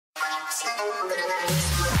When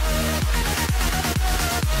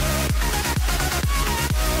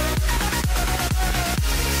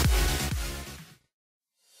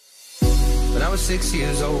I was 6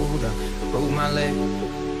 years old, I broke my leg.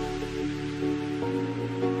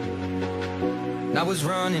 And I was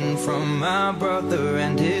running from my brother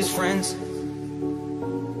and his friends,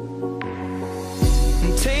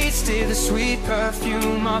 and tasted the sweet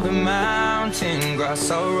perfume of the mountain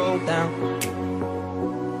grass I rolled down.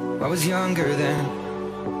 I was younger then.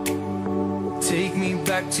 Take me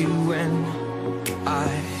back to when I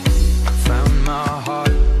found my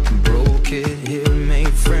heart, broke it here,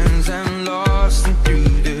 made friends and lost them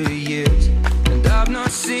through the years. And I've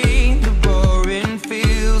not seen the boring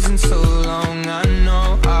fields in so long. I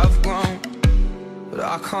know I've grown, but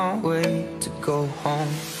I can't wait to go home.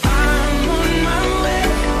 I'm on my way,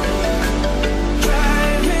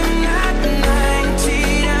 driving at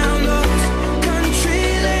 90 down those country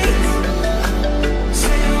lanes,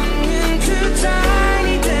 singing to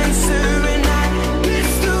Tiny Dancer, and I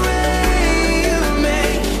miss the way you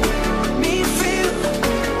make me feel.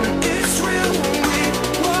 It's real when we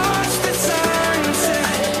watch the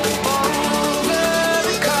sunset over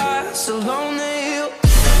the castle on the hill.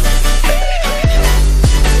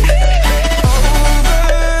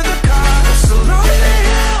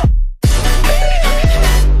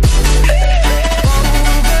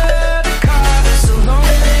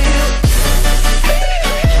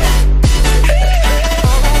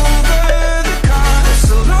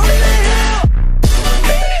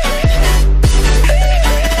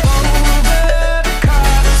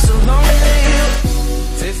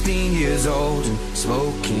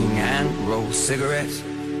 Cigarettes,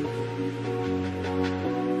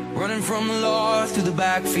 running from the law through the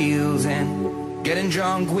backfields and getting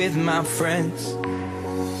drunk with my friends.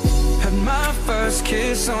 Had my first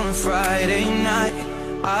kiss on a Friday night.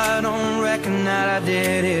 I don't reckon that I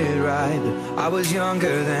did it right, but I was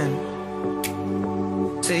younger then.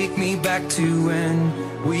 Take me back to when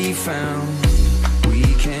we found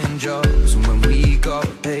weekend jobs, and when we got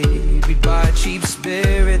paid, we'd buy cheap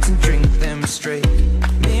spirits and drink them straight.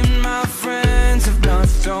 Me and my friends have not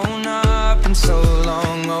thrown up in so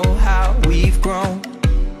long. Oh, how we've grown,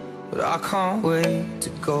 but I can't wait to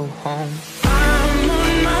go home. I'm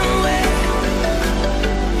on my way,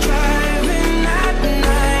 driving at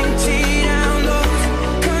 90 down those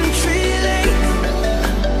country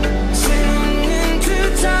lanes, singing to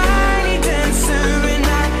Tiny Dancer, and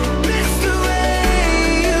I miss the way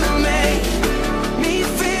you make me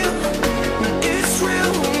feel. It's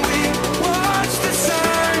real when we watch the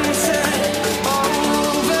sunset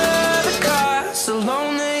over the castle on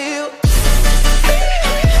the hill.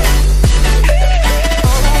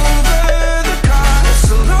 Over the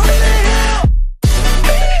castle on the hill.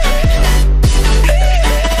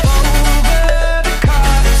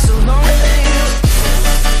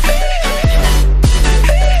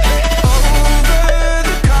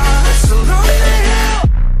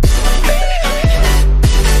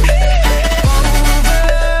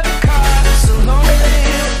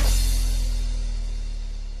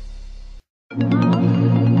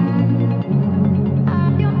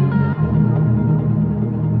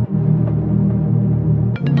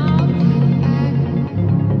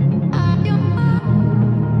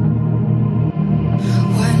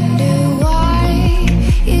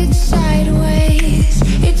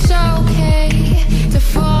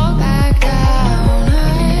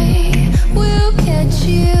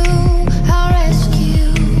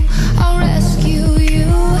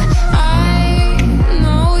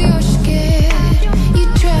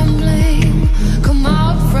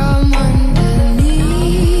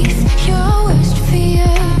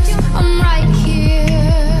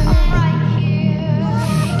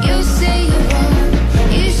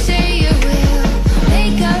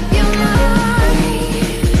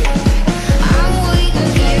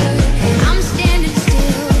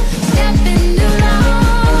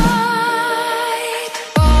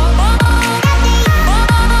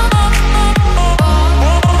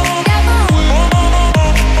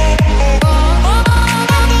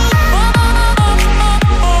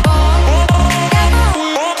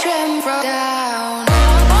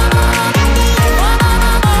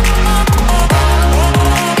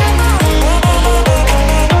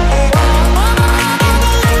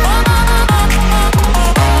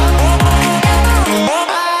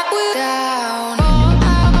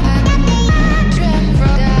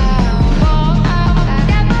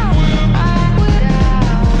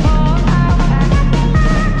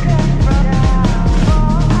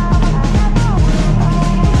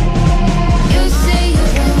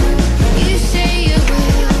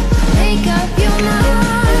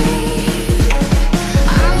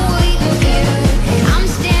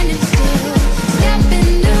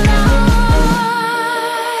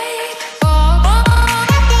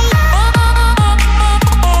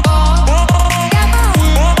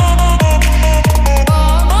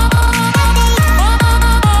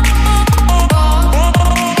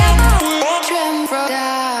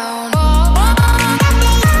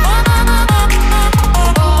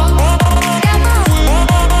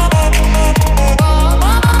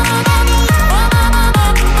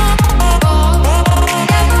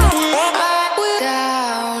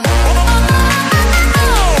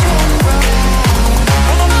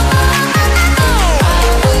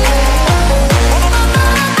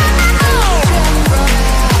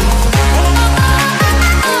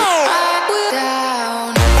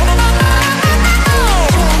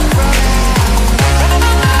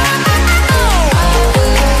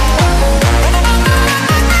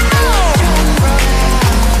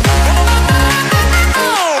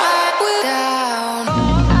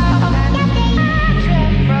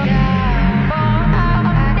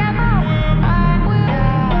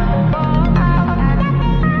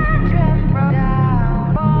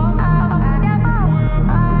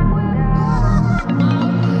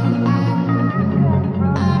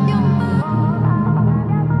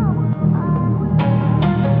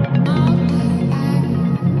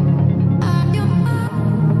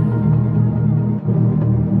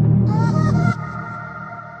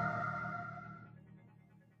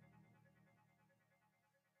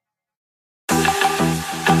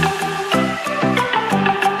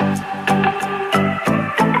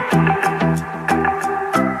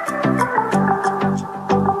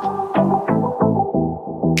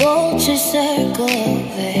 circle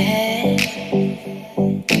overhead.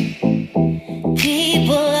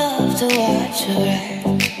 People love to watch her act.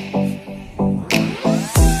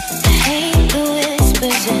 I hate the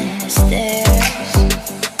whispers in the stairs.